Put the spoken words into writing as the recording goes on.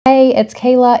Hey, it's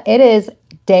Kayla. It is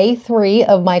day 3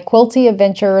 of my quilty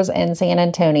adventures in San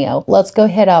Antonio. Let's go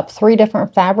hit up 3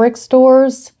 different fabric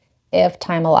stores if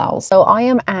time allows. So I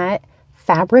am at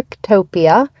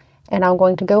Fabrictopia and I'm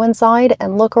going to go inside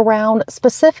and look around.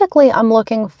 Specifically, I'm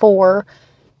looking for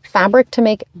fabric to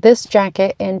make this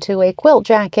jacket into a quilt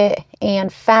jacket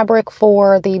and fabric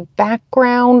for the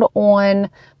background on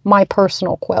my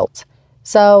personal quilt.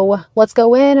 So let's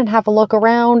go in and have a look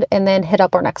around and then hit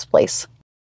up our next place.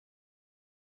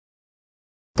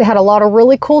 They had a lot of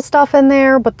really cool stuff in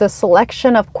there, but the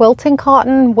selection of quilting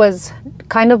cotton was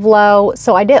kind of low,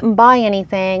 so I didn't buy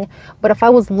anything. But if I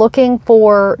was looking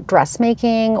for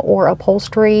dressmaking or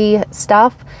upholstery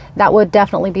stuff, that would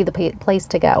definitely be the place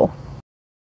to go.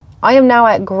 I am now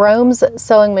at Gromes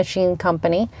Sewing Machine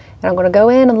Company, and I'm going to go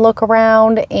in and look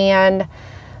around and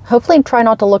hopefully try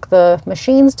not to look at the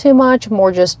machines too much,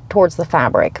 more just towards the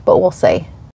fabric, but we'll see.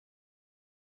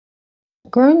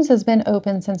 Gromes has been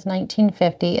open since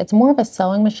 1950. It's more of a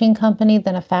sewing machine company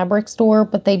than a fabric store,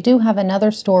 but they do have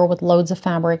another store with loads of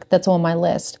fabric that's on my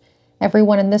list.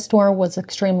 Everyone in this store was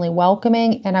extremely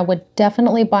welcoming, and I would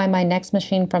definitely buy my next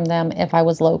machine from them if I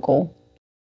was local.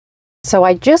 So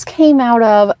I just came out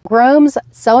of Gromes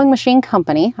Sewing Machine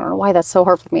Company. I don't know why that's so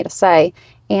hard for me to say.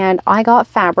 And I got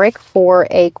fabric for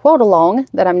a quote along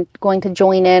that I'm going to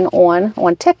join in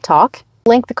on TikTok.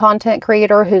 Link the content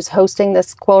creator who's hosting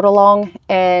this quote along,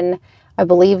 and I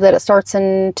believe that it starts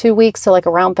in 2 weeks, so like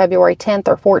around February 10th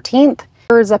or 14th.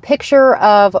 There's a picture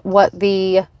of what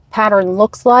the pattern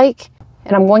looks like,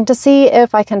 and I'm going to see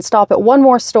if I can stop at one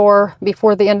more store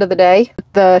before the end of the day.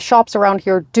 The shops around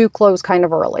here do close kind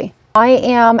of early. I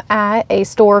am at a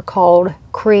store called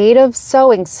Creative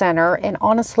Sewing Center, and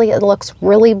honestly it looks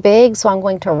really big, so I'm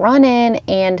going to run in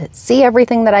and see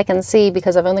everything that I can see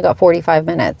because I've only got 45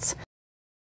 minutes.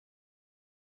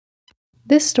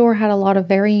 This store had a lot of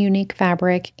very unique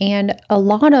fabric, and a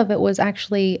lot of it was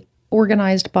actually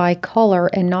organized by color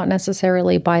and not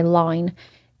necessarily by line.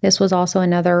 This was also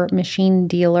another machine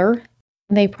dealer.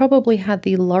 They probably had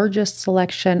the largest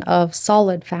selection of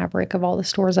solid fabric of all the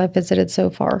stores I've visited so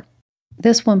far.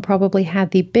 This one probably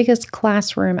had the biggest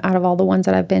classroom out of all the ones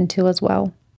that I've been to as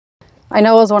well. I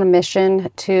know I was on a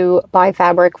mission to buy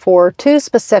fabric for 2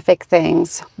 specific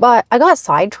things, but I got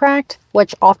sidetracked,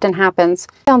 which often happens.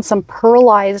 I found some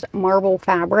pearlized marble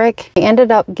fabric. I ended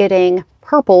up getting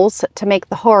purples to make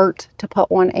the heart to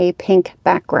put on a pink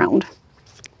background.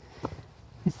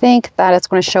 I think that it's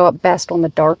going to show up best on the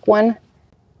dark one.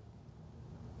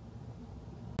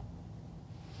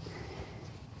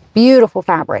 Beautiful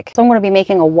fabric. So I'm going to be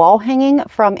making a wall hanging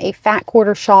from a fat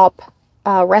quarter shop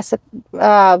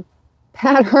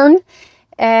pattern,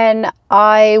 and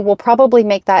I will probably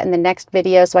make that in the next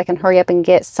video so I can hurry up and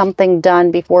get something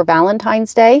done before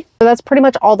Valentine's Day. So that's pretty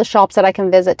much all the shops that I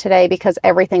can visit today because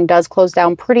everything does close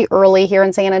down pretty early here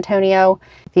in San Antonio.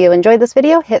 If you enjoyed this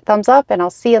video, hit thumbs up and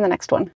I'll see you in the next one.